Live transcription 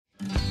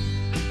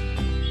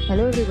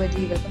Hello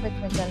everybody, welcome back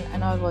to my channel and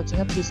now we're watching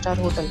a 3-star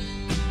hotel.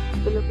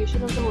 The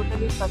location of the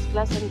hotel is first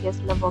class and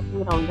guests love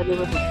walking around the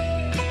neighborhood.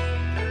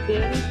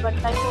 There is one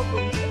type of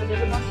rooms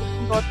available on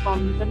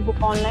booking.com. You can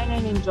book online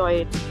and enjoy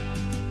it.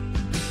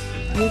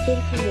 You can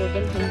see more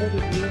than 100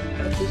 reviews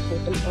of this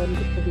hotel on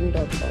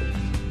booking.com.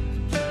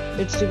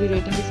 Its review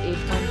rating is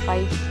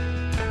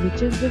 8.5,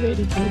 which is very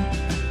good.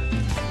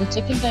 The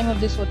check-in time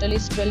of this hotel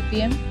is 12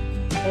 p.m.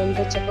 And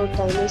the checkout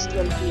time is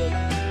 12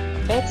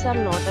 p.m. Pets are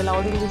not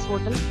allowed in this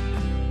hotel.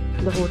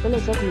 The hotel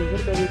accepts major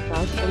credit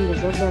cards and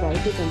reserves the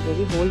right to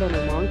temporarily hold an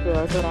amount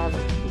prior to arrival.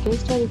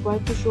 Guests are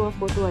required to show a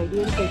photo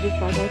ID and credit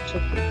card at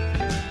check-in.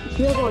 If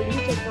you have already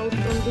checked out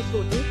from this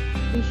hotel,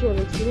 please share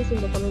your experience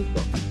in the comment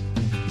box.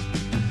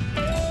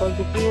 For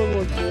booking or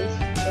more details,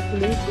 check the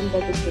link in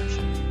the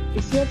description.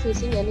 If you are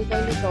facing any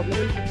kind of problem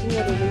in booking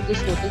a room in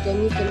this hotel,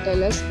 then you can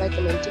tell us by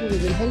commenting. We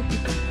will help you.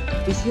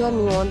 If you are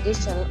new on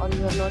this channel or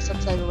you have not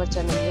subscribed our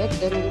channel yet,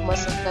 then you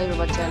must subscribe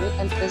our channel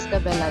and press the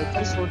bell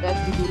icon so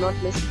that you do not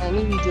miss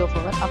any video of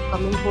our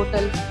upcoming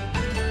hotel.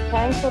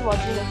 Thanks for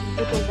watching the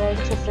video till the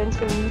end. So friends,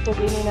 will meet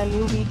again in a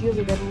new video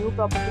with a new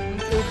property. Be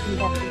safe, be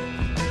happy.